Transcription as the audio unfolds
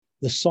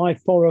The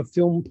Sci-Fi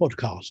Film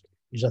Podcast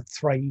is a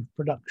Thrave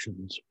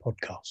Productions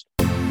podcast.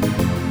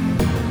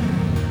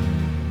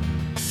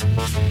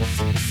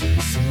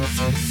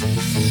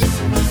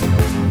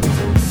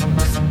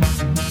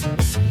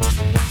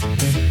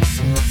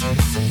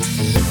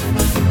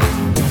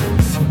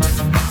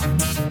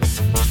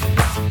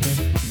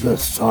 The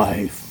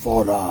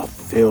Sci-Fi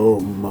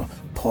Film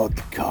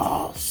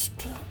Podcast.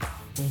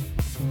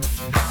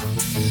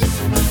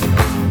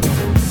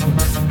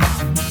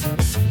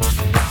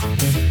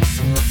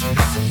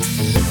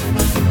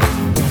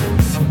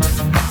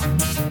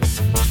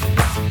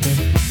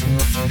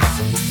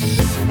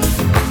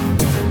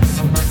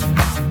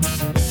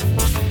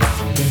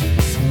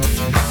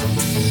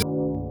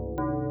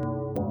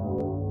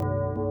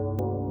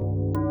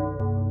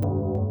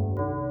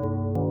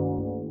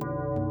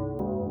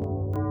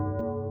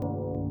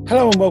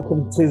 Hello and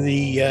welcome to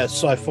the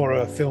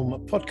Sci-Fi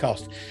Film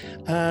Podcast.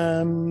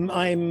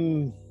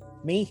 I'm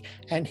me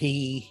and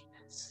he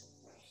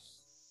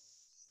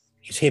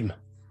is him.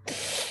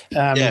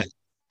 Yeah.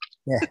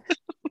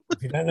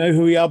 If you don't know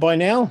who we are by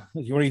now,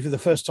 you're either the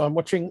first time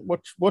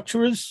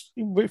watchers,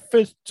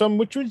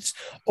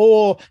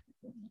 or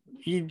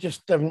you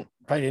just haven't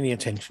paid any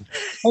attention.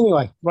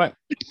 Anyway, right.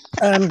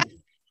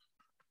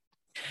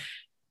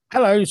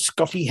 Hello,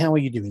 Scotty. How are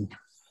you doing?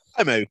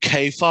 I'm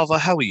okay, Father.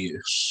 How are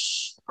you?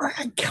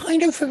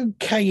 Kind of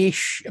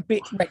okay-ish, a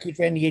bit wreckage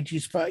around the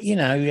edges, but, you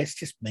know, it's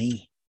just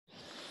me.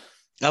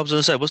 I was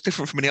going to say, what's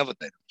different from any other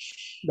day?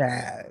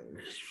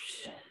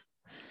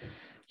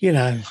 You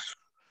know.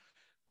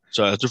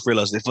 So I just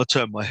realised if I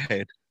turn my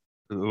head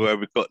where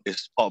we've got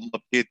this, part of my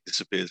beard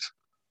disappears.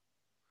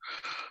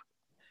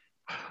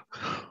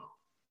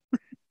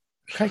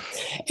 Okay.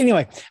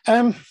 Anyway,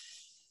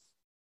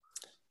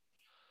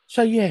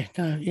 so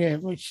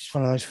it's just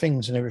one of those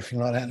things and everything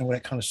like that and all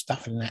that kind of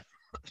stuff and that.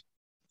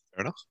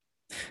 Fair enough.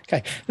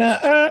 Okay.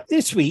 Now,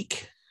 this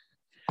week,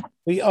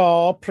 we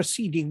are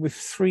proceeding with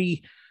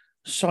 3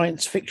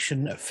 science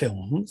fiction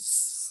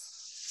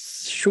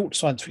films, short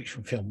science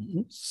fiction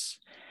films,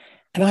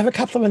 and I have a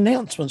couple of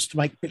announcements to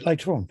make a bit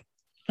later on.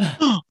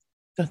 Dun,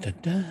 dun,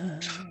 dun.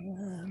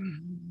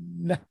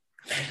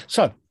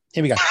 So,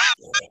 here we go.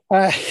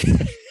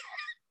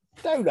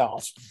 Don't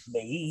ask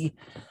me.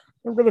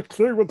 I'm going to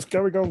clue what's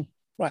going on.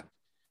 Right.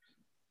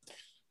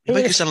 You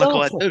make it sound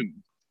like I do.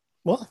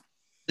 What?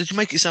 Did you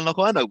make it sound like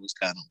I know what's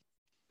going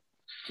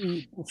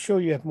on? I'm sure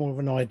you have more of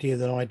an idea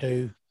than I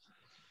do.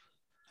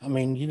 I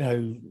mean, you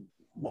know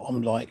what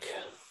I'm like.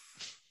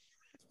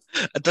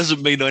 It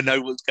doesn't mean I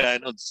know what's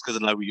going on just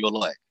because I know what you're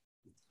like.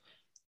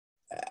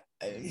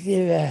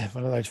 Yeah,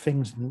 one of those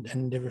things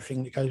and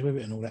everything that goes with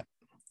it and all that.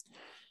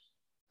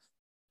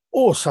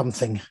 Or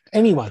something.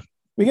 Anyway,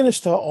 we're going to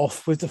start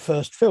off with the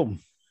first film,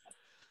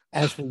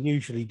 as we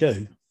usually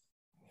do.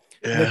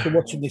 Yeah. If we're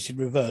watching this in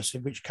reverse,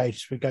 in which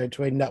case we're going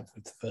to end up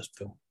with the first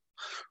film.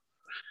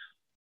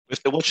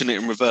 If they're watching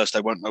it in reverse, they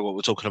won't know what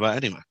we're talking about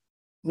anyway.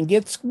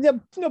 Exactly.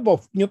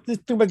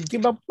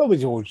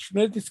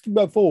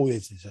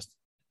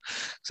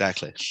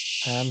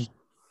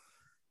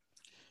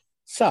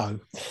 So,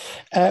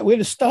 we're going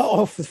to start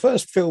off. The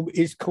first film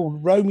is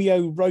called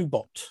Romeo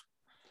Robot.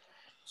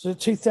 It's a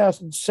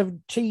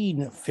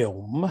 2017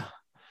 film.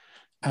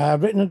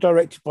 Written and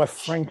directed by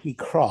Frankie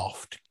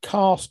Kraft.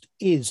 Cast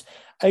is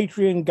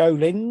Adrian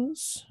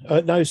Golenz.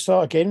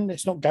 Start again.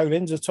 It's not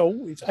Golenz at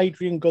all. It's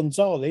Adrian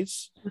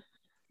Gonzalez.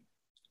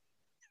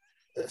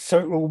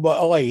 So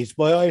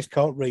my eyes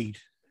can't read.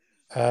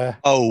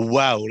 Oh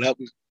wow,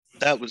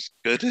 that was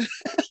good.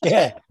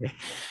 Yeah,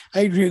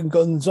 Adrian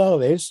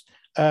Gonzalez,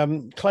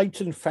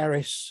 Clayton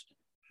Farris,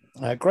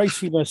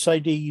 Gracie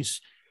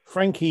Mercedes,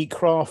 Frankie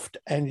Kraft,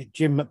 and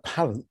Jim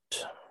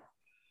Pallant.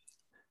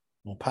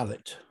 Or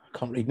Pallet.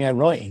 Can't read my own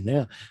writing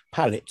now.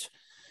 Palette.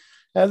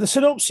 The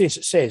synopsis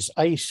says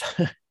a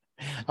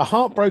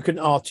heartbroken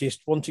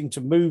artist wanting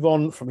to move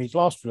on from his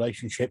last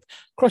relationship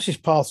crosses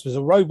paths with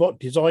a robot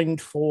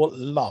designed for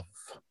love.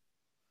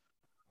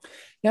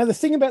 Now, the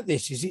thing about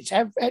this is it's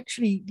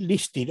actually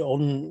listed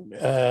on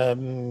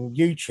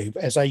YouTube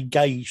as a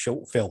gay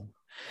short film,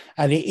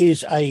 and it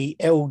is a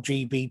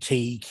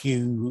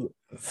LGBTQ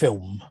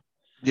film.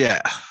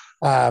 Yeah.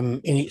 In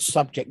its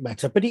subject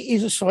matter, but it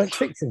is a science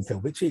fiction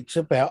film. It's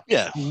about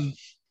a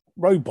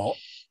robot.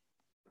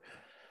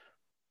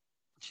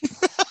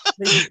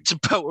 It's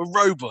about a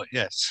robot,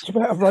 yes. It's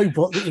about a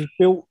robot that is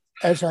built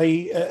as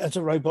a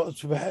robot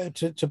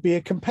to be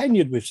a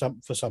companion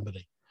for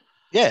somebody.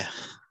 Yeah.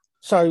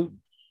 So,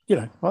 you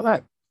know, like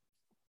that.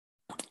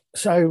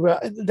 So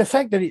the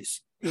fact that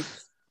it's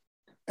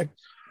a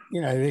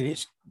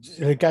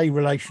gay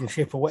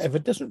relationship or whatever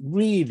doesn't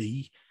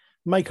really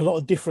make a lot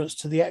of difference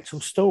to the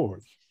actual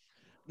story.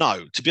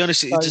 No, to be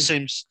honest, it just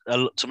seems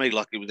to me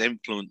like it was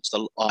influenced.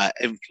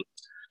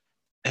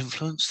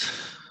 Influenced?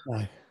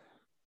 No.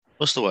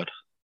 What's the word?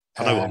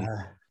 I know one.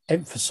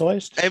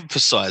 Emphasized?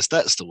 Emphasized,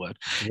 that's the word.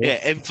 Yeah,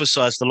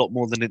 emphasized a lot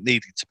more than it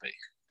needed to be.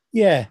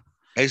 Yeah.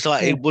 It's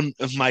like it wouldn't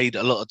have made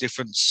a lot of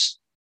difference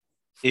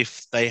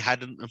if they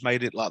hadn't have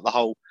made it like the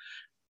whole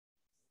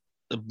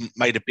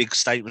made a big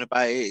statement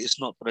about it, it's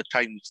not going to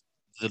change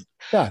the,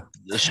 No.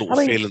 the sort I of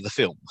mean, feel of the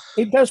film.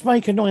 it does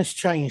make a nice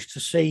change to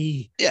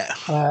see Yeah,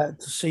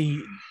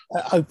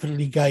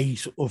 openly gay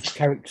sort of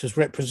characters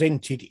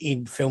represented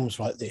in films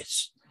like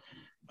this,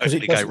 because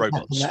it openly gay doesn't happen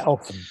robots. that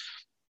often.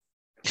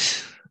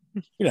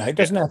 It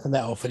doesn't happen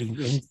that often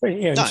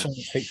in No.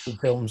 science fiction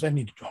films,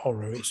 any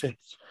horror.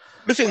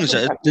 The thing is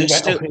that Not there's that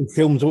still. often in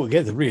films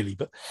altogether, really.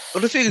 But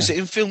Well, the thing is that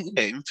in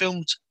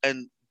films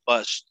and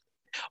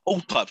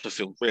all types of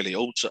films, really,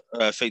 all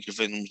feature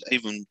films,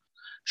 even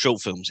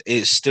short films,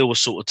 it's still a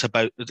sort of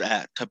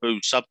taboo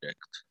subject.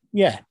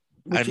 yeah,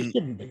 which it And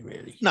shouldn't be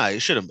really. no,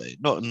 it shouldn't be.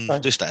 Not in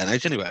this day and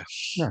age, anyway.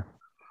 No.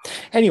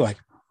 Anyway,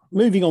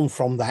 moving on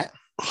from that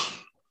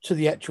to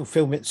the actual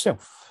film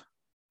itself.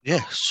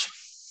 Yes.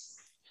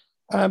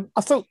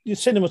 I thought the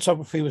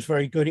cinematography was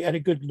very good. It had a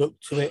good look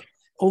to it.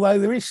 Although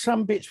there is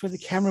some bits where the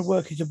camera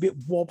work is a bit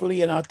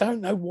wobbly, and I don't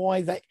know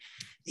why that.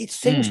 It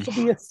seems to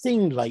be a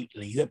thing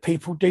lately that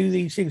people do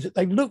these things that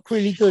they look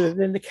really good,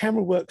 and then the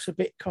camera work's a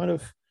bit kind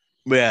of.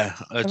 Yeah,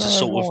 it's a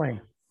sort why. of.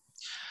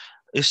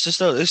 It's just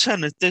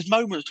there's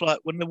moments like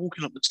when they're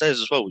walking up the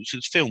stairs as well, which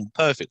is filmed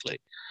perfectly.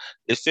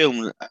 It's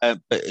filmed,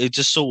 but it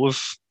just sort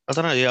of. I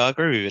don't know. Yeah, I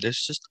agree with it.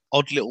 It's just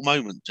odd little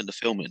moments in the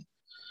filming.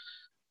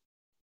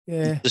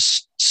 Yeah. It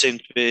just seemed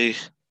to be.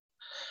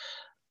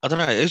 I don't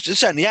know. It's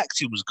just saying the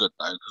acting was good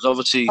though, because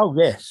obviously, Oh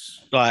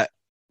yes, like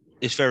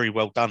it's very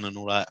well done and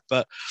all that.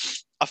 But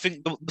I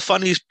think the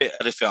funniest bit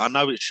of the film, I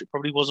know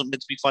probably wasn't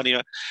meant to be funny,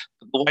 but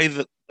the way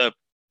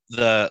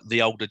that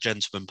the older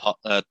gentleman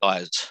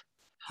dies.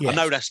 yes. I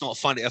know that's not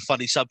a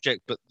funny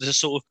subject, but there's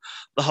sort of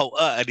the whole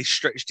and he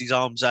stretched his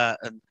arms out,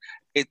 and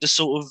it just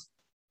sort of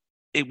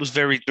it was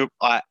very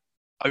like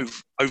over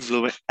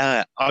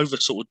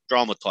sort of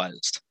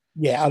dramatized.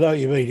 Yeah, I know what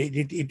you mean.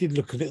 It did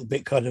look a little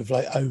bit kind of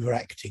like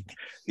overacting.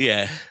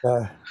 Yeah.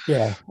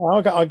 Yeah,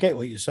 I get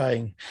what you're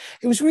saying.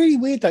 It was really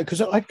weird though,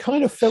 because I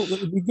kind of felt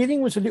that the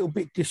beginning was a little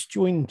bit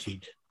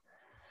disjointed,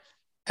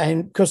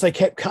 and because they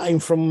kept cutting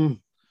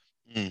from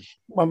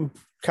one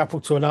couple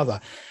to another,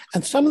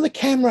 and some of the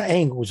camera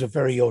angles are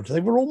very odd.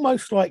 They were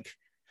almost like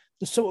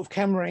the sort of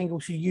camera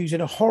angles you use in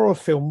a horror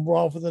film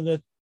rather than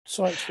a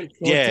science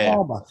fiction or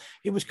drama.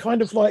 It was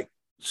kind of like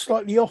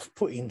slightly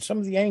off-putting. Some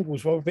of the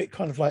angles were a bit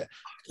kind of like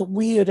a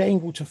weird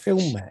angle to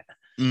film at.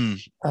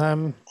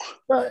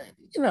 But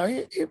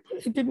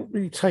it didn't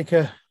really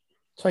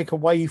take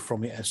away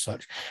from it as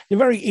such. A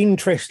very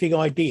interesting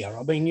idea.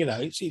 I mean,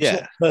 it's not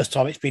the first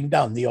time it's been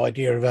done. The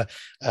idea of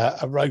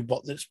a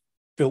robot that's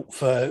built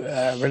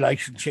for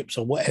relationships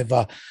or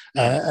whatever,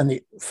 and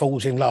it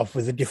falls in love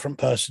with a different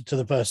person to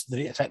the person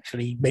that it's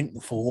actually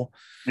meant for.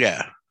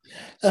 Yeah.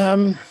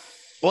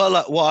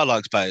 Well, what I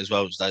liked about it as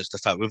well is the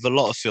fact with a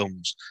lot of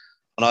films,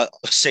 and I've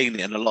seen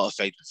it in a lot of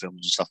feature films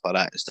and stuff like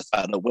that, is the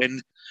fact that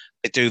when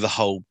they do the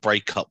whole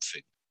breakup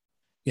thing,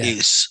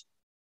 it's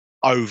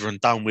over and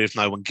done with.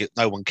 No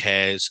one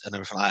cares and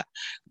everything like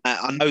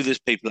that. I know there's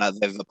people out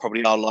there that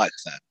probably are like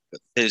that,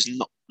 but there's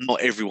not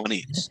everyone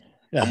is.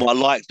 Yeah. And what I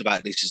liked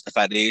about this is the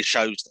fact that it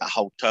shows that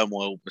whole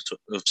turmoil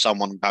of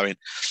someone going,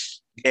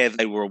 yeah,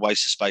 they were a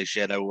waste of space,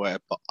 yeah, they were,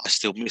 but I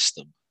still miss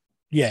them.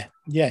 Yeah.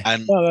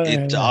 And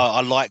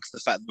I like the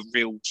fact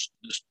the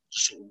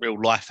sort of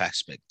real life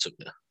aspect to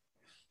it.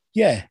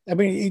 Yeah, I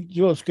mean,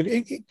 it was good.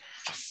 The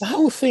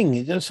whole thing,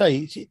 as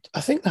I say,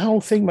 I think the whole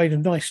thing made a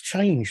nice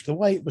change. The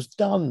way it was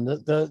done,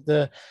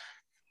 the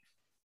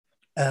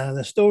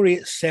story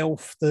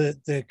itself,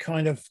 the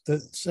kind of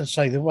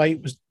the way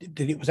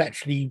it was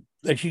actually,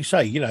 as you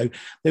say,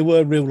 there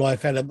were real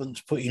life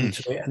elements put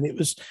into it, and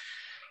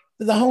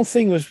the whole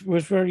thing was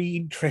very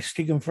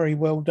interesting and very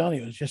well done.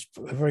 It was just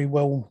a very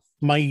well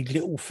made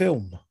little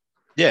film.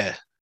 Yeah.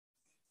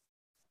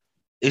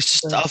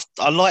 It's just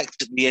I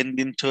liked the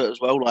ending to it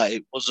as well.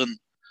 Like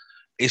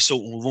it's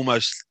sort of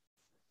almost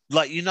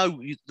like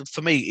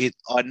for me,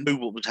 I knew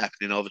what was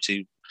happening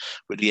obviously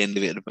with the end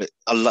of it, but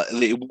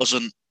it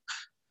wasn't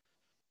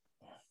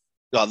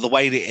like the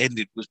way that it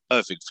ended was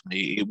perfect for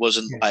me. It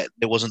wasn't like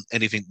there wasn't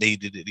anything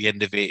needed at the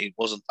end of it. It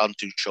wasn't done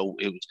too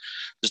short. It was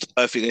just a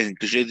perfect ending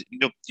because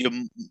your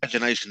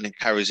imagination then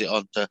carries it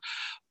on to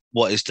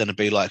what it's going to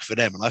be like for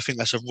them, and I think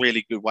that's a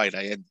really good way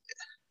they ended it.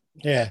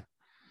 Yeah.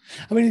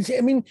 I mean,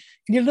 when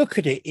you look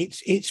at it,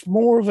 it's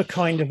more of a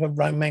kind of a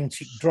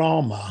romantic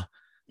drama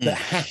that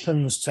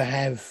happens to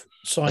have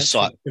science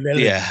fiction element.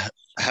 Yeah,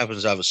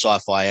 happens to have a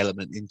sci-fi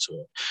element into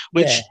it.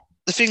 Which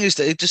the thing is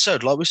that it just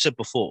showed, like we said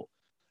before,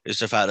 is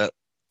the fact that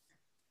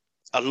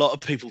a lot of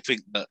people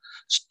think that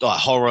like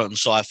horror and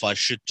sci-fi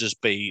should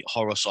just be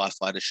horror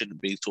sci-fi. There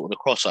shouldn't be sort of the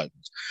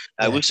crossovers.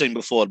 We've seen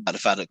before about the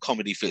fact that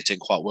comedy fits in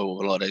quite well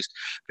with a lot of these,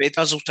 but it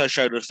does also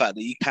show the fact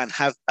that you can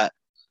have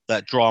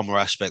that drama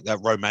aspect, that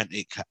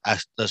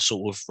the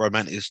sort of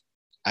romantic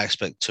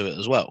aspect to it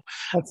as well.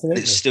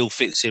 Absolutely. It still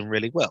fits in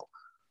really well.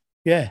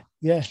 Yeah.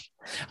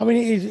 I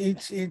mean,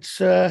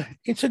 it's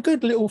a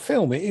good little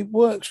film. It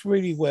works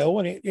really well,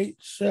 and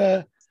it's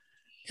a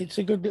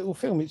good little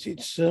film. It's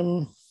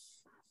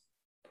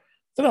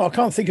don't know. I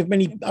can't think of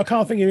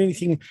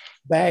anything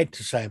bad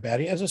to say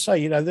about it. As I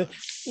say, there's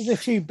a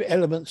few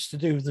elements to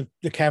do with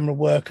the camera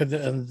work and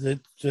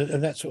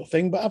that sort of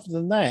thing. But other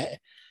than that,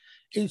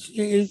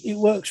 it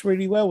works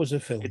really well as a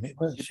film.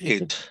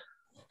 It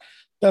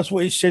does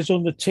what it says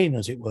on the tin,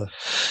 as it were.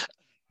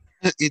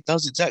 It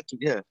does exactly,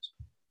 yeah.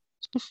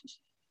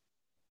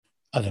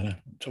 I don't know.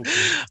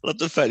 I love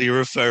the fact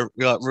you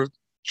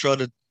trying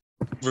to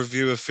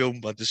review a film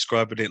by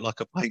describing it like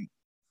a paint.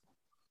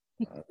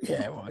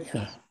 Yeah, well,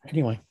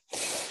 anyway.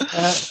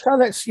 So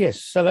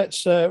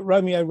that's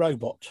Romeo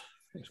Robot.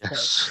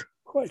 It's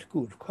quite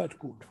good.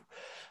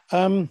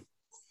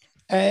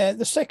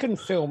 The second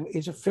film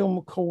is a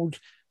film called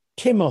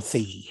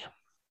Timothy.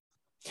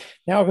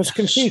 Now, I was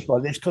confused by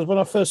this because when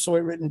I first saw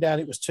it written down,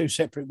 it was two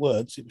separate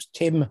words. It was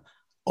Tim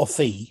or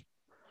Thee.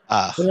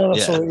 When I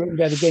saw it written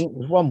down again, it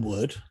was one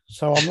word.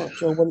 So I'm not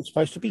sure what it's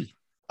supposed to be.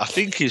 I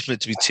think it's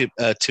meant to be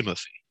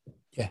Timothy.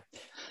 Yeah, I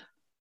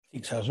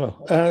think so as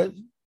well.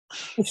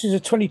 This is a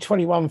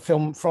 2021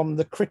 film from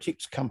the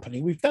Critics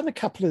Company. We've done a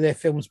couple of their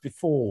films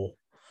before,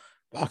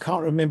 but I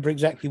can't remember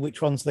exactly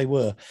which ones they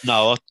were.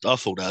 No, I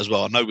thought that as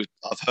well. I know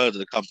I've heard of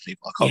the company,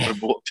 but I can't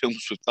remember what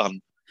films we've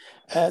done.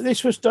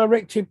 This was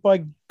directed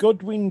by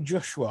Godwin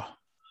Joshua.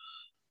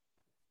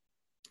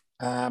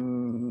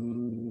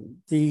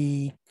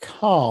 The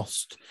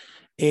cast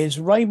is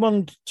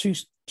Raymond Too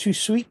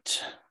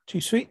Sweet,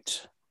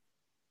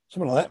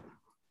 something like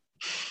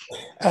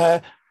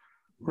that.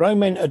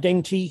 Roman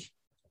Adenti,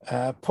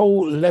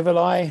 Paul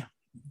Levelai,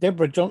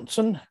 Deborah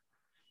Johnson,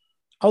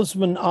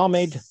 Osman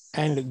Ahmed,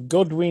 and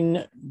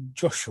Godwin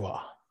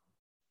Joshua.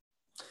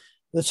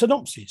 The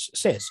synopsis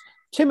says,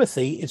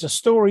 Timothy is a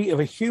story of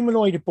a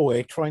humanoid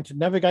boy trying to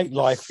navigate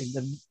life in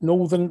the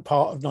northern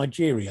part of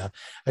Nigeria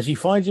as he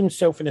finds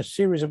himself in a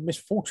series of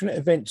misfortunate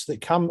events that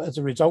come as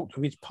a result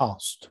of his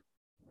past.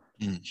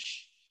 Mm.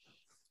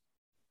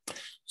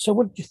 So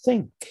what do you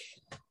think?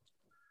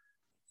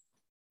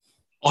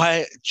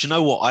 Do you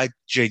know what? I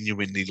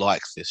genuinely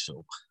like this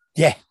film.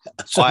 Yeah.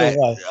 So I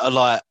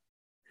like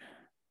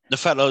the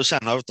fact that I was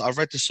saying, I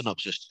read the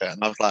synopsis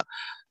and I was like,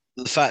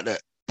 the fact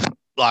that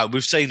like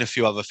we've seen a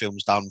few other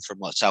films done from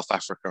like South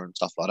Africa and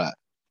stuff like that.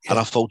 Yeah. And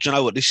I thought, you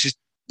know what, this is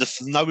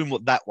knowing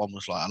what that one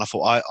was like. And I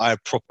thought I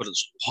had proper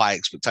high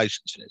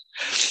expectations for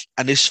this.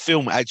 And this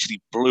film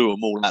actually blew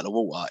them all out of the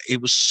water.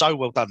 It was so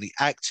well done. The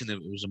acting of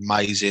it was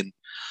amazing.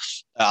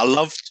 I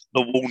loved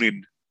the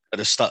warning at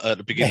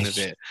the beginning of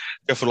it.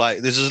 I feel like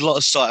there's a lot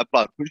of sight of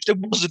blood, which there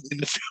wasn't in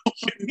the film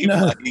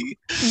anyway.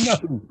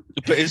 No.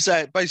 But it's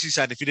basically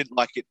saying if you didn't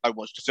like it, don't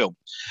watch the film.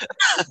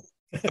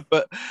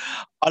 But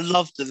I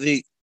loved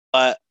the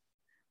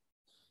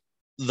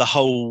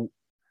whole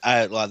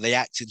like the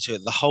acting to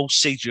it, the whole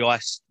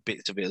CGI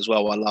bits of it as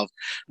well. I love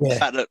the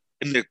fact that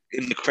in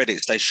the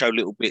credits they show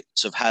little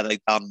bits of how they've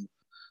done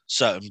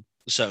certain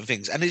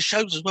things, and it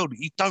shows as well that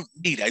you don't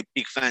need a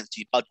big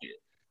fancy budget.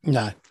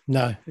 No,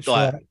 like,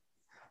 right.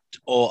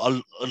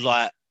 Or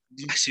like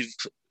massive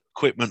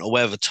equipment or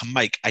whatever to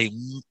make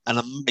an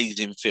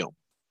amazing film.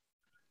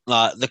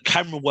 Like the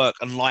camera work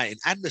and lighting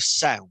and the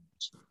sound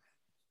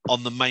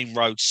on the main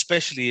road,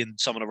 especially in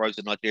some of the roads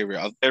in Nigeria,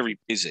 are very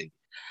busy,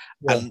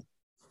 and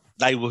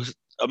they were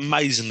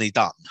amazingly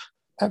done.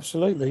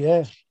 Absolutely,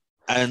 yeah.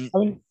 And I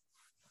mean,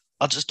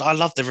 I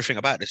loved everything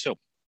about this film.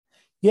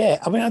 Yeah,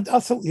 I mean, I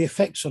thought the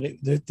effects on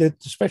it, the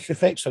special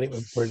effects on it were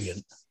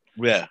brilliant.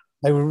 Yeah,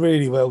 they were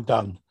really well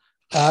done.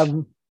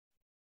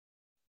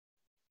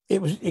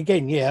 It was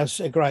again,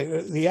 it's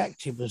great. The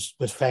acting was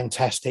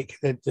fantastic.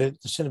 The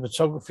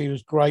cinematography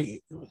was great.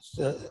 It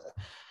was,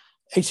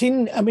 it's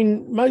in. I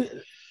mean,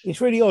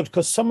 it's really odd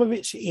because some of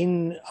it's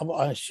in.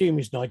 I assume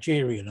is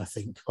Nigerian. I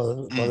think by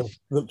the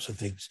looks of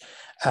things,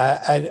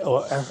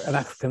 or an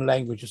African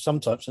language of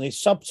some types, and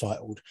it's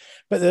subtitled.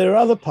 But there are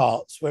other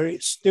parts where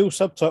it's still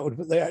subtitled,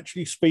 but they're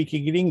actually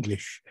speaking in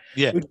English.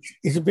 Yeah, which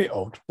is a bit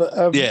odd.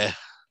 But yeah,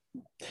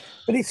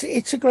 but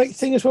it's a great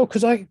thing as well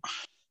because I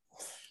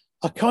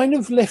kind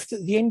of left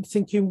at the end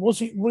thinking,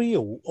 was it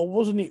real or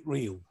wasn't it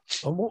real?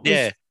 And what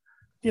was,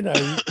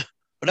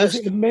 was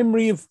it a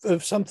memory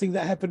of something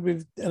that happened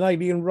with an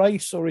alien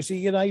race, or is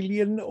he an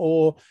alien,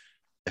 or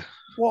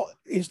what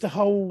is the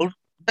whole? Well,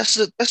 that's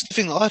the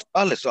thing that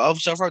I listened.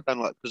 Obviously, I wrote down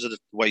like because of the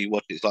way you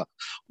watch it, it's like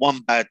one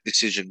bad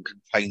decision can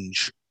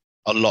change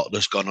a lot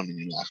that's gone on in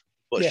your life.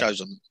 What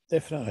shows on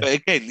definitely. But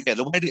again,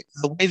 the way that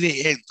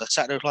it ends, I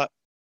sat there like,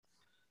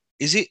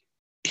 is it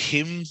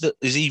him that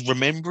is he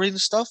remembering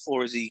stuff,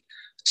 or is he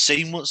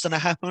seeing what's going to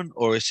happen,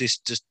 or is this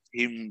just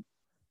him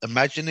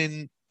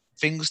imagining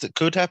things that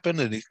could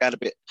happen, and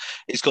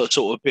he's got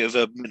sort of a bit of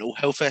a mental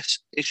health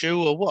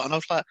issue or what? And I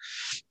was like,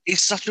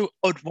 it's such an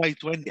odd way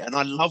to end it, and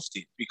I loved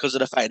it because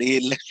of the fact that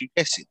it left you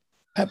guessing.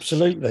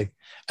 Absolutely,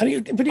 but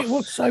it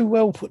was so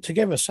well put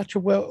together, such a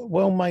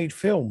well made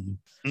film,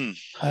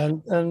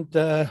 and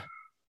but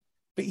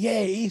yeah,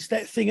 it's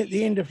that thing at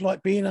the end of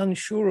like being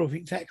unsure of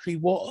exactly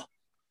what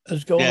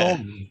has gone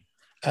on.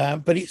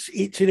 But it's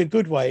in a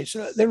good way.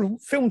 There are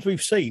films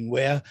we've seen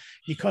where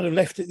you kind of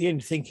left at the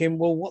end thinking,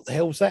 well, what the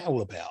hell's that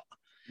all about?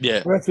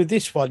 Yeah. Whereas with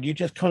this one, you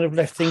just kind of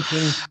left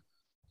thinking,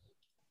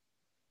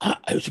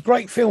 it was a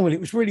great film and it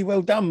was really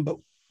well done, but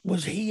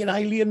was he an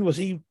alien? Was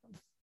he?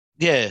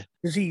 Yeah.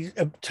 Was he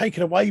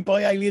taken away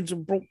by aliens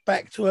and brought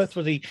back to Earth?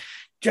 Was he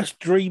just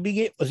dreaming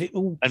it? Was it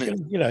all,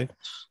 you know?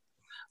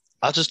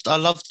 I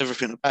loved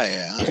everything about it.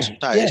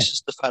 Yeah. It's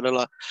just the fact that,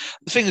 like,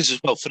 the thing is as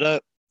well, for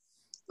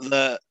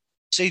the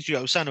CGI,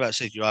 I was saying about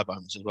CGI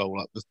moments as well,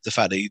 like with the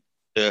fact that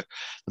the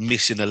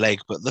missing a leg,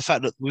 but the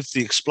fact that with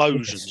the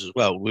explosions as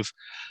well, with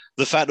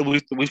the fact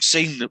that we've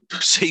seen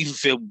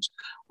films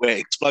where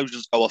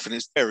explosions go off and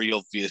it's very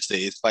obvious that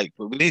it's fake.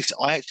 But with this,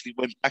 I actually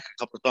went back a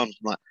couple of times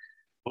and like,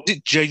 was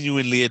it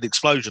genuinely an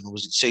explosion or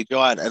was it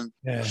CGI? And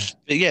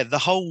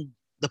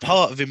the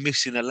part of him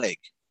missing a leg.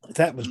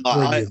 That was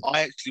brilliant.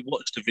 I actually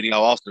watched the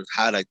video after of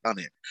how they've done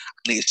it,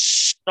 and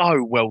it's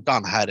so well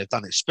done how they've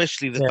done it,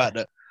 especially the fact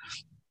that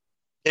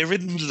they're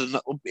in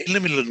the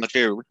middle of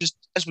Nigeria, which is,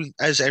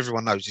 as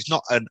everyone knows, it's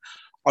not an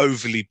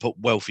overly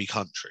wealthy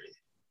country.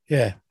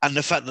 Yeah, and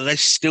the fact that they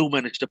still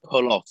managed to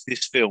pull off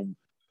this film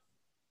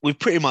with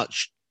pretty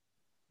much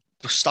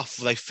the stuff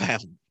they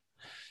found.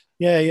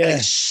 Yeah.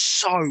 It's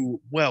so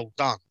well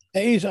done.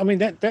 It is. I mean,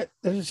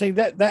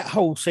 that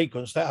whole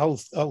sequence, that whole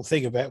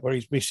thing about where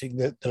he's missing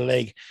the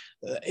leg,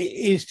 it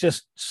is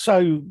just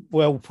so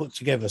well put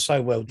together,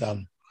 so well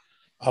done.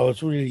 I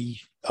was really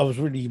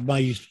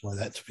amazed by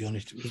that. To be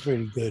honest, it was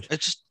really good.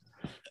 It's just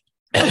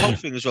the whole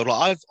thing as well.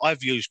 Like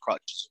I've used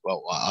crutches as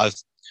well.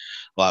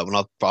 When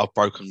I've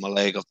broken my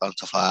leg, I've done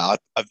stuff like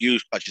that. I've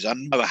used crutches. I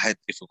know how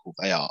difficult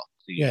they are.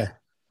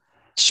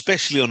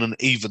 Especially on an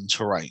even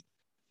terrain.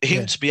 For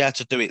him to be able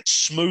to do it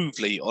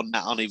smoothly on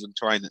that uneven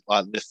terrain,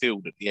 like the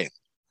field at the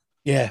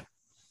end,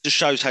 just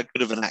shows how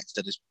good of an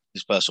actor this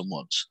person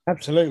was.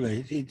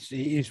 Absolutely,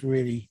 he's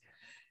really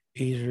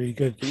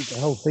good. The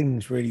whole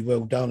thing's really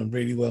well done and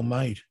really well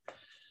made.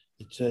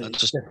 I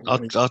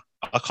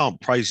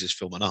can't praise this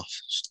film enough.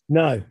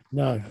 No,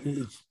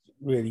 it's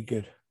really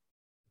good.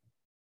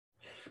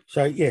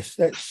 So yes,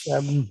 that's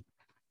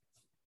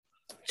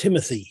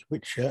Timothy,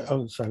 which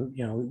also,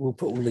 we'll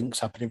put all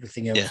links up and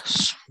everything else.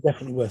 Yes,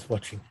 definitely worth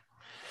watching.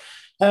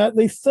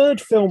 The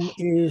third film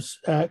is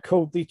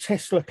called The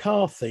Tesla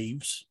Car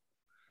Thieves.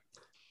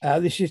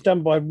 This is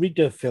done by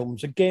Ridder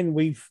Films. Again,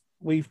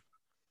 we've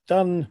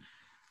done.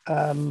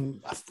 I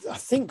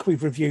think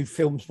we've reviewed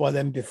films by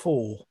them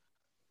before.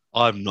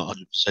 I'm not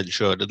 100%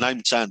 sure. The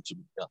name sounds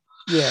familiar.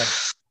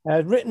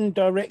 Yeah, written,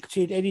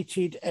 directed,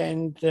 edited,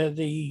 and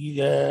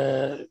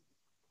the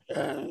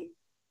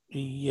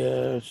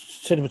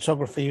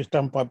cinematography was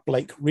done by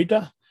Blake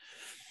Ridder.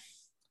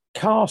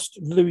 Cast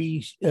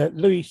Louis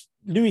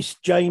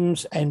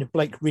James and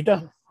Blake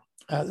Ridder.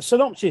 The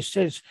synopsis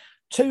says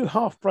 2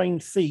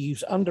 half-brained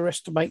thieves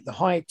underestimate the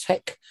high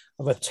tech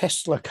of a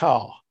Tesla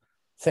car.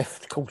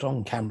 Theft caught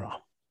on camera.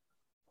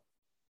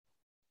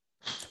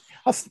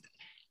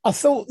 I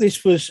thought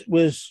this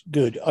was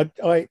good.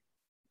 I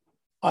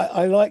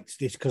liked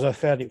this because I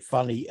found it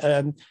funny.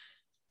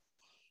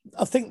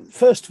 I think,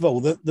 first of all,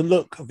 the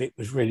look of it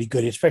was really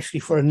good, especially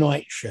for a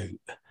night shoot.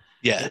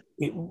 Yeah.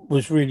 It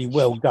was really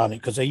well done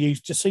because they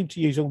seemed to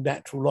use all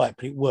natural light,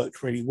 but it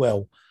worked really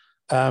well.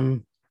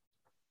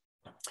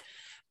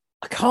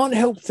 I can't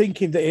help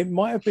thinking that it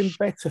might have been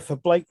better for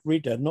Blake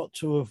Ridder not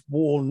to have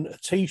worn a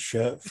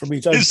T-shirt from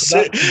his own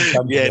production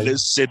company. Yeah, it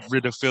said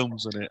Ridder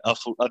Films on it. I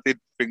did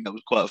think that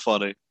was quite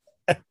funny.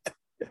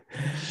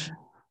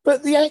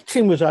 But the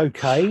acting was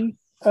okay.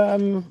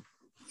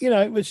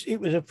 It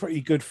was a pretty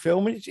good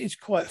film. It's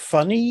quite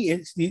funny.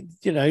 It's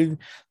the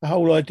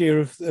whole idea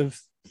of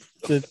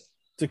the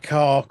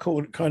car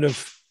kind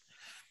of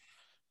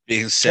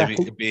being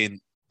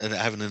and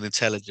having an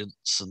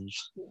intelligence and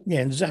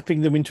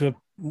zapping them into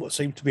what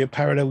seemed to be a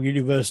parallel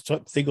universe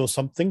type thing or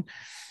something.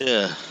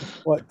 Yeah,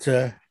 quite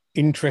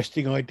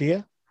interesting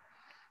idea.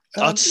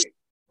 I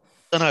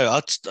don't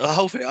know. The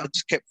whole thing, I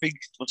just kept thinking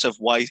to myself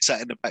why he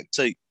sat in the back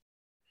seat.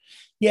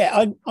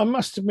 Yeah, I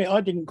must admit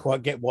I didn't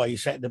quite get why he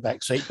sat in the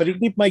back seat, but it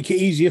did make it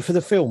easier for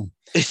the film.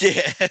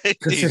 Yeah,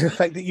 because the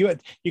fact that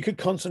you could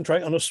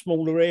concentrate on a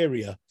smaller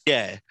area.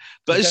 Yeah,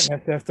 but you don't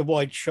have to have the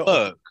wide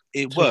shot.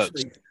 It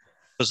works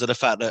because of the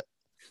fact that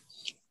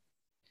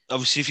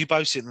obviously if you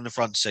both sit in the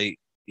front seat,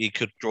 you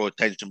could draw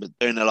attention, but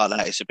doing it like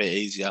that, it's a bit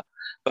easier.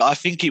 But I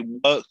think it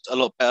worked a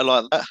lot better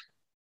like that.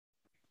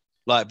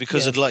 Like,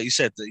 because of, like you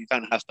said, that you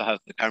don't have to have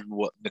the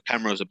camera. The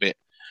camera's a bit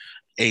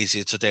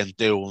easier to then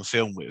deal and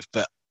film with,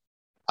 but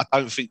I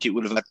don't think it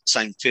would have had the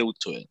same feel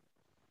to it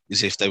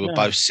as if they were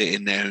both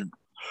sitting there.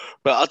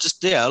 But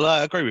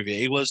I agree with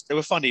you. There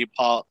were funny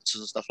parts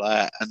and stuff like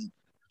that, and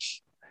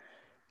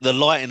the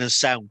lighting and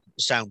sound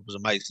was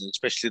amazing,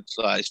 especially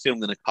like it's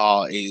filmed in a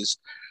car. It is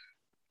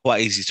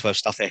quite easy to have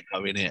stuff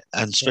echo in it,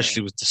 and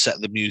especially with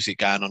the music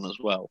going on as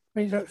well. I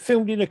mean, like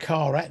filmed in a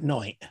car at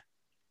night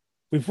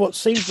with what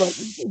seemed like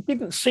it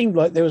didn't seem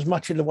like there was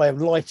much in the way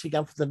of lighting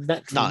up the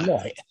natural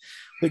light,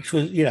 which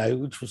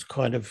was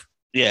kind of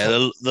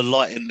the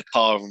light in the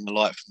car and the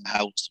light from the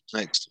house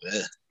next to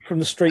it, from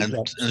the street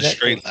lamps, and the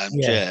street lamps,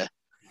 and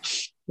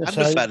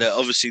the fact that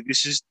obviously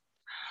this is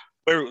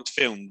where it was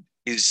filmed.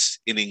 is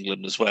in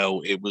England as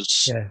well. It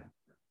was Yeah.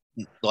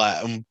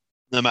 like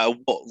no matter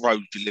what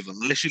road you live on,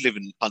 unless you live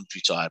in the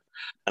countryside,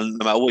 and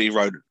no matter what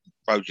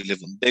road you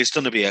live on, there's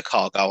going to be a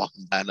car go up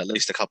and down at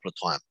least a couple of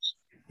times.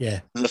 Yeah.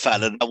 And the fact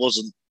that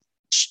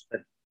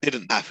that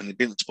didn't happen, it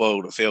didn't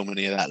spoil the film,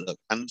 any of that look.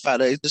 And the fact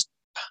that it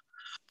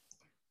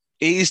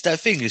is that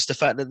thing, is the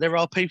fact that there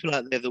are people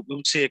out there that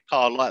will see a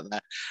car like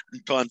that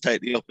and try and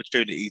take the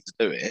opportunity to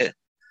do it.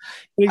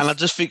 And I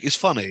just think it's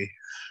funny.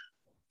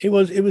 It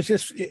was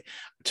just,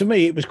 to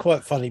me, it was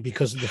quite funny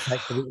because of the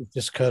fact that it was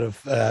just kind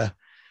of,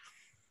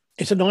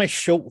 it's a nice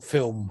short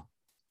film,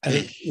 and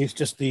it's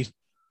just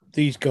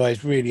these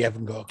guys really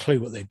haven't got a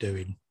clue what they're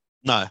doing.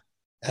 No.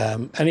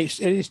 And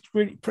it's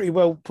really pretty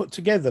well put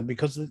together,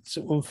 because it's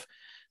sort of,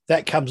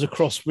 that comes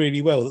across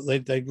really well,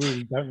 that they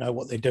really don't know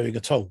what they're doing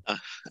at all.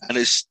 And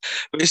it's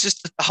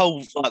just the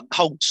whole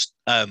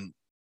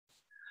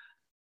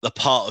the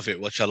part of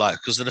it which I like,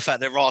 because of the fact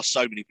there are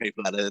so many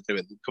people out there that do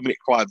it, commit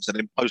crimes and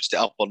then post it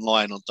up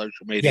online on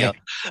social media,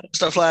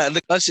 stuff like that. And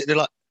the guys sit there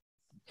like,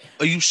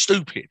 "Are you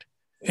stupid?"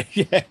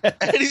 Yeah.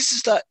 And it's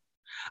just like,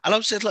 and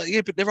I'm saying like,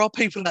 yeah, but there are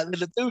people out there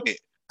that do it.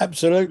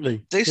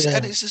 Absolutely.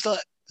 And it's just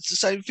like, it's the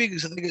same thing.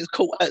 And they get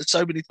caught out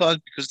so many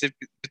times because they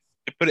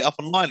put it up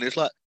online. It's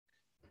like,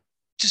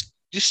 just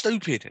you're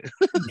stupid.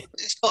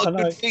 It's not a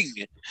good thing.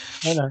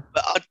 I know.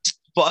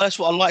 But that's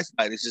what I liked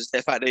about this, is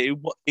the fact that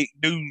it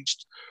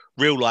used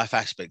real life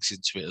aspects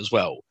into it as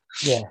well.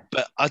 Yeah.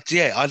 But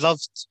I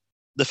loved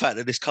the fact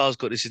that this car's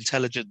got this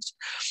intelligence.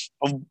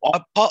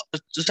 I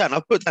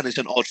put down it's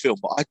an odd film,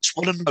 but I just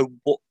want to know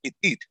what it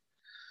did,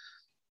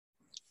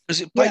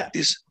 because it played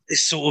this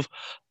sort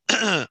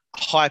of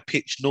high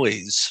pitched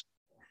noise,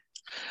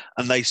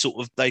 and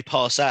they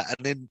pass out,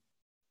 and then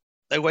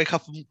they wake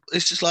up, and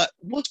it's just like,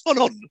 what's going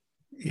on?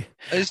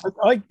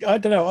 I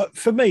don't know.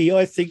 For me,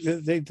 I think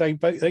that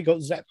they got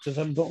zapped to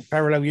some sort of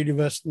parallel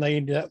universe, and they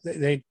ended up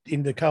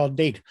in the car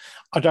dead.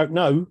 I don't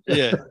know.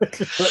 Yeah,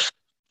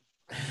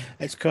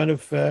 it's kind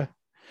of. But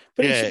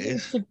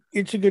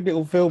it's a good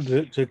little film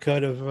to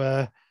kind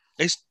of.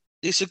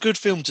 It's a good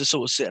film to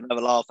sort of sit and have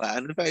a laugh at,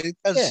 and it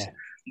does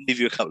leave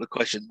you a couple of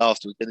questions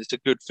afterwards. And it's a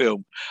good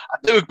film. I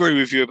do agree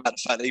with you about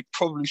the fact that he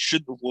probably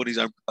shouldn't have worn his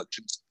own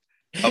productions.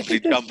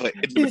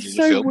 It's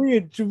so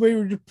weird to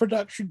wear a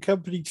production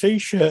company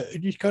T-shirt,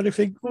 and you kind of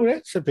think, "Oh,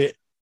 that's a bit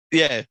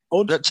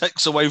odd." That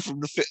takes away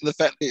from the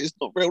fact that it's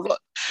not real life.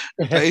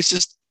 It's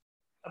just,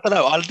 I don't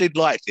know. I did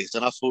like this,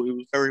 and I thought it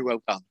was very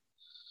well done.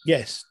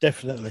 Yes,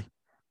 definitely.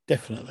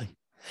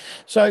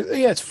 So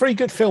it's 3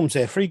 good films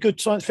there, 3 good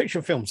science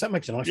fiction films. That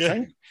makes a nice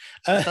change.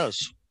 It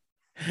does.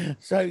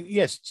 So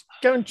yes,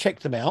 go and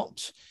check them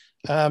out.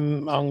 I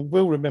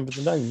will remember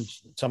the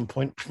names at some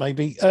point,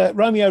 maybe.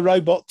 Romeo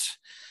Robot,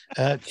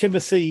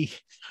 Timothy,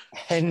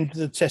 and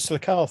the Tesla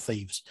Car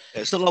Thieves.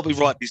 Yeah, it's not like we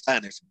write these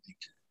down, if you think.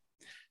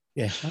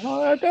 Yeah,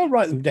 I don't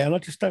write them down. I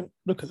just don't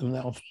look at them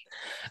that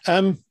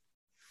often.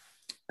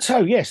 So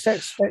yes,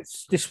 that's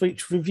this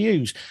week's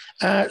reviews.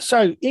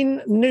 So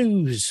in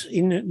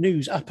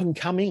news up and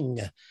coming,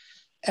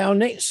 our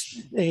next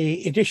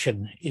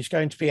edition is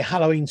going to be a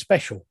Halloween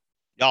special.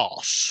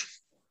 Yes.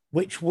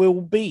 Which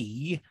will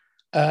be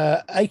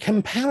a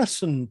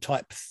comparison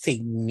type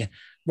thing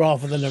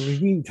rather than a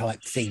review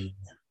type thing.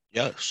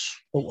 Yes.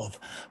 Sort of.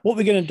 What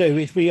we're going to do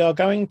is we are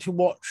going to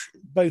watch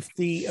both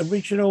the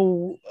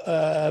original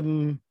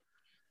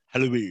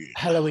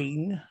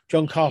Halloween,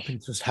 John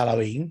Carpenter's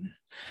Halloween,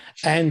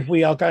 and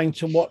we are going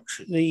to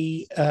watch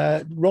the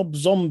Rob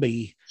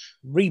Zombie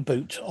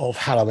reboot of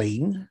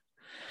Halloween.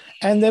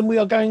 And then we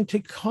are going to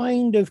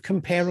kind of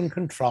compare and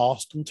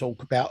contrast and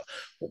talk about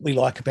what we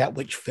like about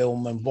which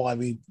film and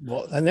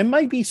and then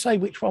maybe say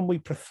which one we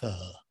prefer.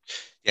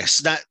 Yes,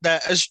 that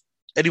as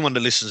anyone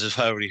that listens has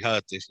already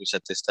heard this, we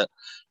said this, that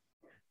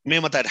me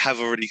and my dad have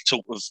already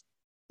sort of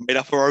made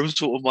up our own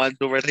sort of minds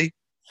already,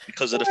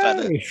 because of the fact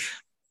that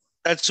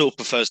Dad sort of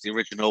prefers the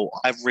original.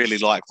 I really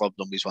like Rob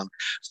Zombie's one.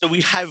 So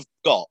we have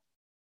got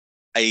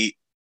a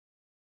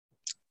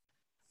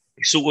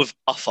sort of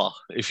buffer,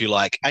 if you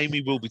like.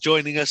 Amy will be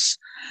joining us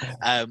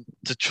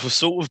to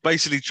sort of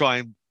basically try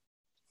and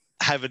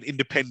have an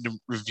independent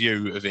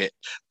review of it.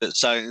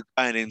 So,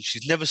 and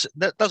she's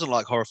doesn't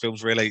like horror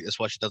films really. That's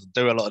why she doesn't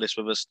do a lot of this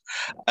with us.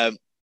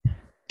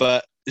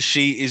 But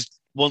she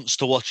wants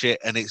to watch it,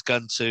 and it's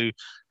going to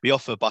be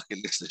off her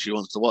bucket list that she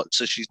wants to watch.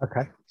 So she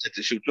said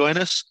that she'll join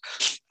us.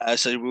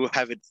 So we will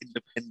have an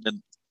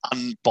independent,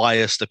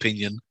 unbiased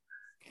opinion,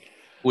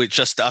 which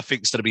I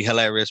think is going to be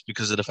hilarious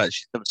because of the fact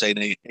she's never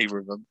seen either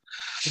of them.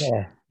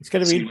 Yeah, it's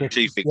going to be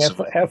interesting.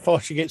 How far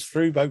she gets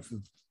through both of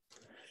them.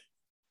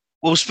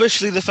 Well,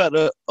 especially the fact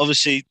that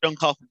obviously John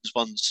Carpenter's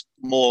one's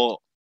more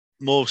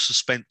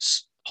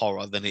suspense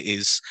horror than it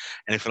is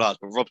anything like.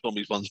 But Rob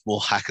Zombie's one's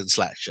more hack and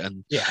slash,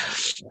 and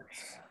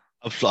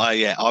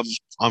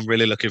I'm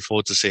really looking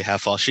forward to see how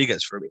far she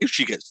gets through, if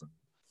she gets through.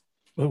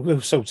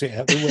 We'll sort it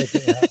out. We'll work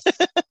it out.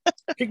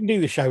 She can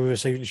do the show with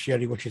us even if she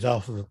only watches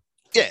half of them.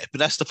 Yeah, but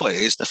that's the point.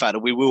 Is the fact that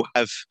we will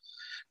have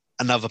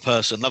another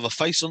person, another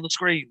face on the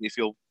screen if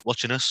you're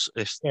watching us.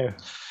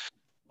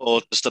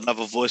 or just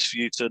another voice for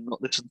you to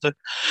not listen to.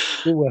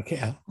 We'll work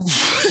it out.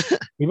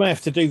 We may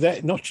have to do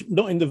that, not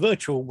in the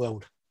virtual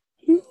world,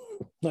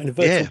 not in the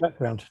virtual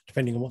background,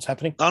 depending on what's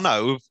happening. I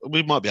know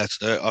we might be able to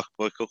do it.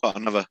 We've got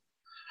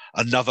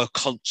another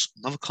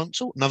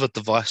console, another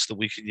device that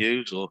we can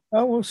use. Or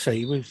we'll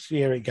see. We'll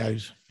see how it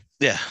goes.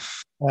 Yeah.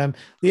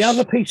 The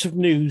other piece of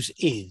news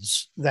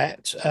is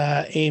that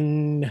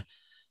in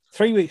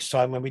 3 weeks'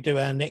 time, when we do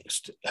our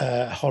next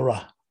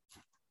horror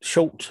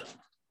short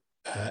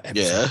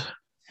episode,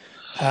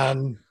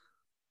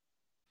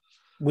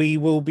 we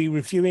will be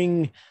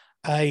reviewing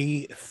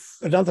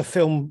another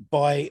film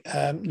by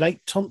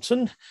Nate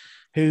Thompson,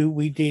 who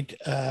we did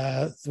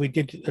a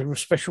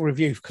special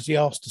review because he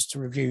asked us to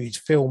review his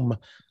film,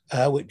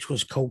 which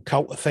was called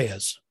Cult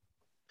Affairs.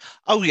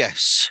 Oh,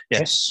 yes.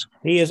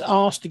 He has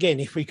asked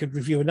again if we could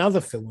review another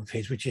film of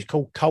his, which is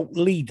called Cult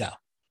Leader.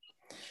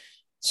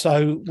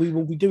 So we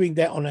will be doing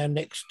that on our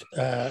next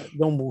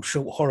normal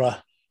short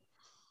horror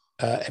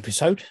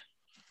episode.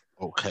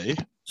 Okay.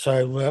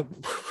 So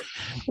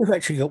we've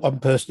actually got one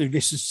person who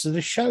listens to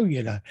the show,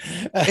 you know.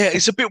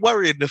 It's a bit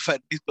worrying, the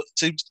fact he's got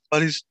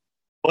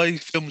why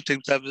film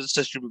seems to have a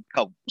session with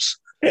cults.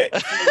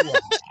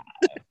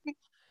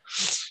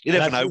 You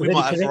never know. We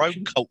might have our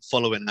own cult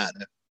following out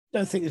there.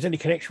 Don't think there's any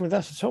connection with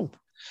us at all.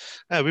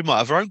 Yeah, we might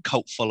have our own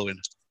cult following.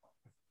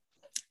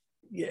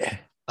 Yeah.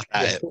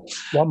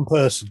 One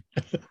person.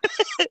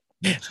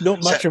 It's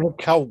not much of a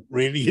cult,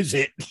 really, is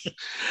it?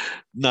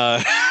 No.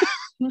 I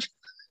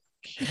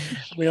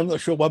mean, I'm not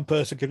sure one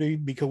person could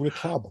even be called a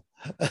club.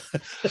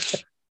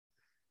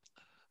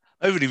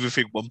 I wouldn't even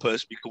think one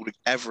person be called a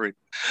gathering.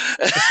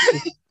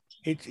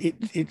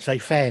 It's a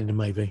fan,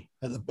 maybe,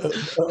 at a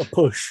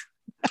push.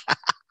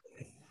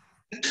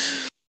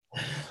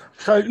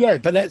 So yeah,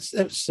 but that's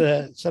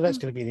going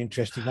to be an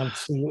interesting one to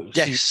see what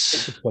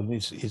this one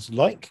is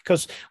like,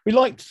 because we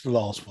liked the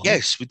last one.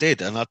 Yes, we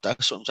did, and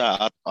that's what I'm saying.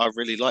 I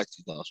really liked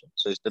the last one,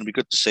 so it's going to be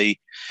good to see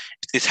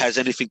if this has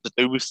anything to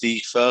do with the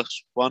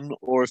first one,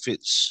 or if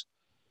it's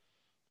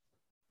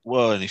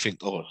anything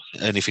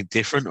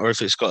different, or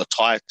if it's got a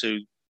tie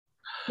to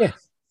the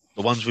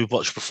ones we've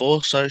watched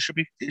before. So it should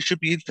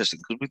be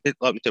interesting,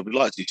 because we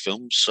liked these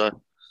films.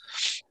 So.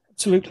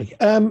 Absolutely.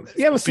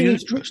 The other thing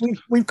is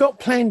we've got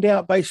planned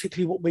out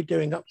basically what we're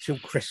doing up till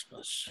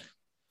Christmas.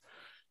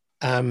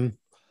 And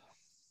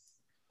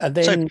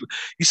then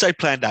you say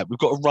planned out. We've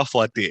got a rough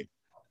idea.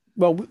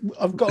 Well,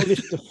 I've got a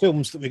list of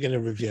films that we're going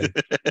to review.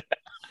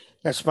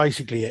 That's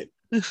basically it.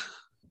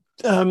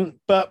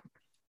 But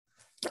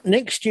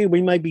next year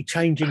we may be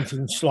changing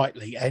things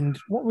slightly. And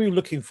what we're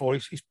looking for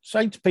is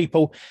say to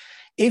people,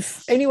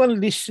 if anyone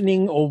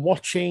listening or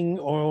watching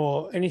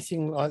or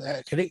anything like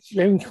that,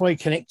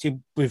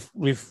 connected with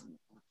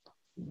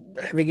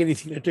having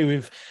anything to do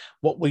with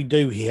what we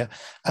do here,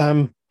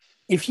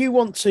 if you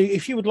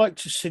would like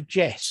to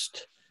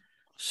suggest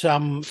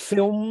some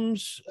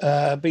films,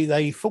 be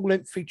they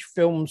full-length feature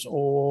films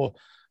or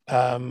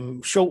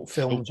short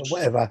films or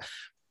whatever,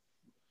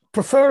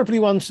 preferably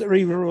ones that are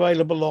either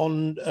available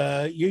on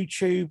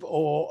YouTube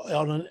or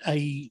on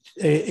a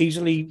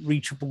easily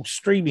reachable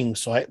streaming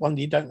site, one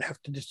that you don't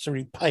have to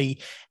necessarily pay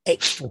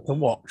extra to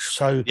watch.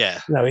 So,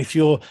 if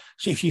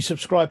you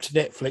subscribe to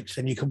Netflix,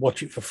 then you can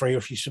watch it for free. Or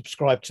if you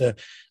subscribe to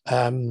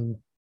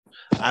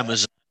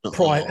Amazon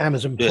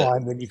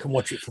Prime, then you can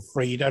watch it for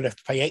free. You don't have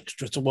to pay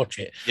extra to watch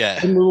it. Yeah,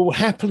 and we will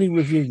happily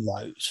review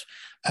those.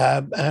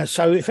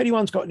 So, if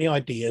anyone's got any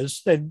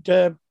ideas, then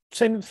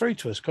send them through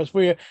to us, because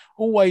we're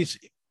always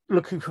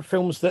looking for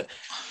films that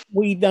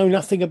we know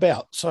nothing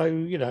about. So,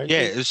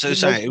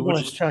 it would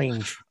nice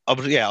change. I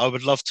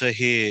would love to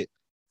hear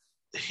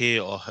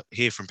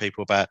from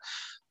people about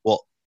what,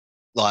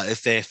 like,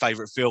 if their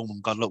favourite film,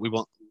 and gone, look,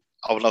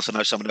 I would love to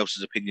know someone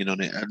else's opinion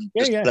on it, and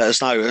let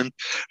us know. And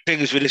the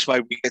thing is, with this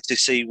way, we get to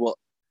see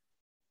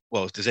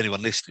if there's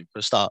anyone listening for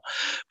a start,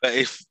 but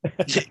if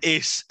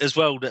it's as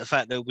well the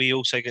fact that we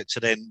also get to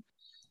then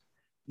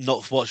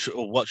not watch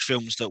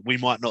films that we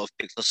might not have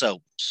picked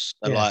ourselves.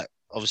 And like,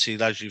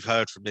 obviously, as you've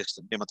heard from this,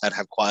 that me and my dad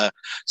have quite a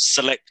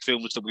select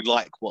films that we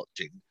like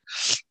watching.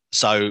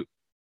 So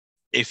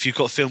if you've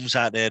got films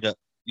out there that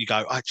you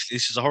go, actually,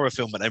 this is a horror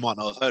film, but they might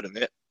not have heard of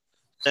it,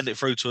 send it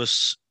through to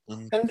us.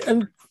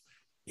 And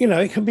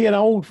it can be an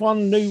old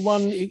one, new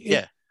one.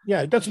 It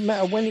doesn't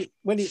matter when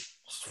it's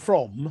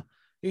from.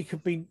 It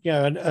could be,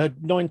 a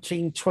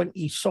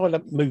 1920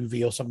 silent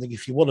movie or something.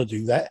 If you want to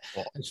do that,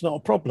 it's not a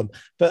problem.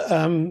 But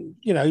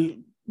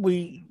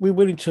we're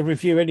willing to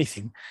review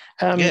anything.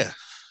 As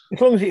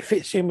long as it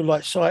fits in with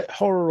like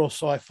horror or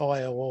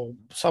sci-fi or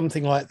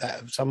something like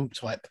that of some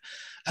type,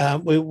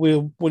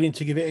 we're willing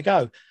to give it a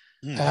go.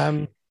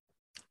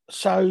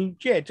 So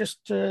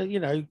just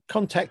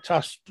contact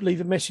us, leave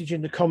a message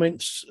in the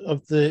comments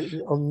of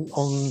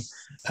on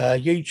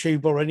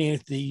YouTube or any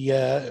of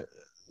the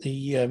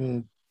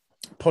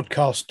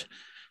podcast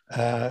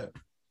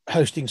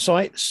hosting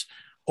sites,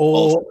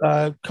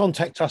 or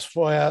contact us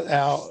via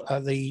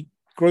the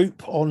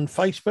group on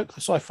Facebook,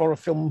 the Sci-Fi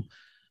Film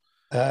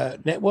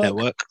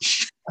Network.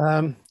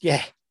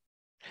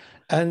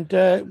 And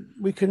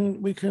we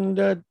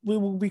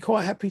will be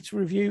quite happy to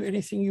review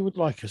anything you would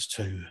like us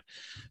to.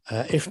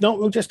 If not,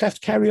 we'll just have to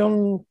carry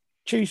on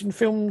choosing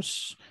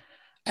films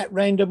at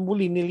random,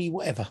 willy-nilly,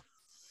 whatever.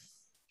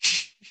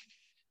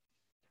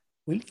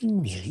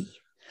 Willy-nilly?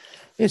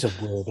 There's a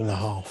word and a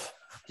half.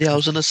 Yeah, I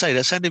was going to say,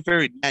 that sounded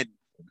very Nan.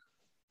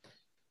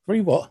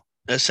 Very what?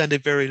 That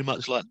sounded very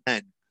much like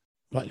Nan.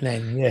 Like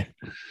Nan, yeah.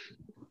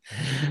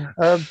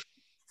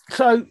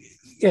 So,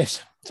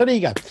 yes. So there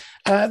you go.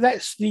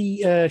 That's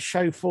the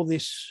show for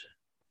this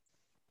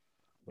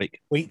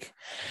week.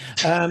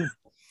 Don't.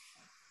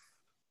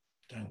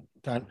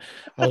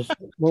 I'm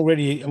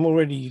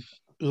already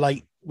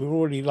late. We're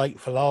already late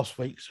for last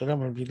week, so I don't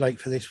want to be late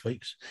for this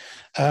week's.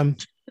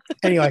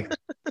 Anyway,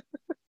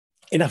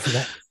 enough of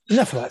that.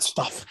 Enough of that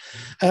stuff.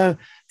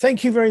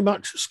 Thank you very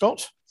much,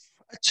 Scott.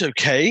 It's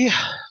okay.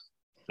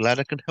 Glad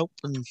I can help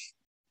and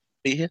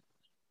be here.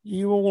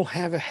 You all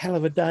have a hell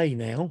of a day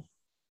now.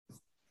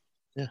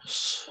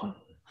 Yes.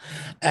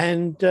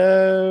 And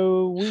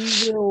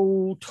we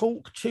will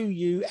talk to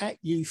you, at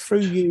you,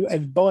 through you,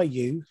 and by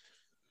you,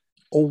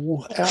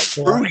 all out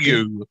through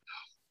you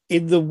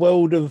in the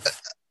world of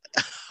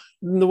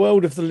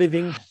the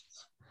living,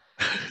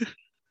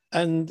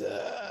 and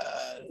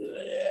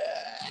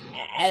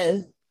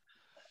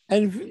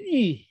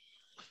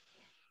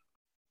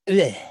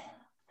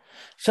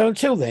so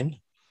until then,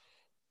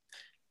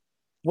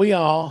 we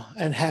are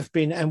and have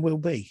been and will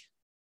be.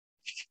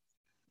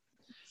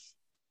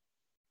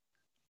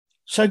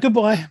 So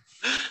goodbye.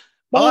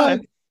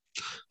 Bye.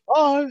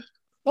 Bye.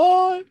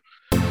 Bye.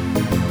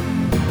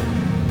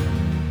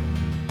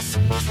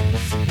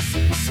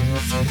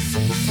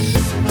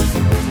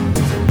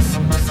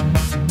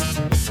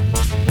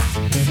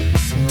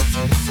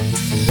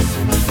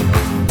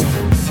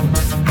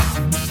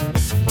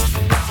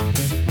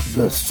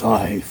 The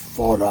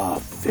Sci-Fi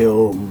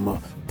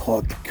Film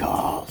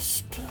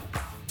Podcast.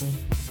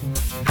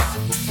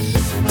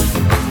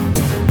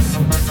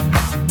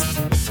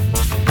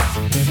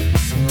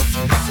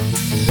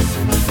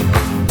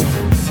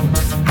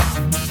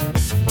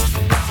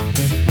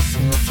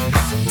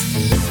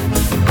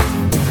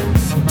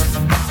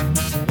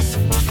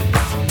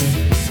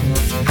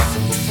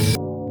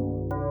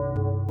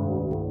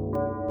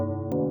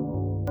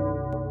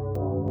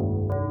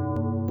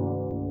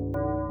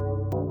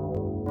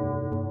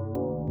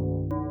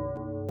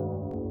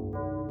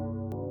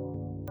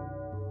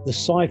 The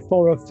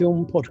Sci-Fi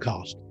Film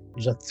Podcast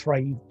is a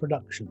Thrave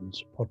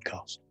Productions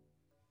podcast.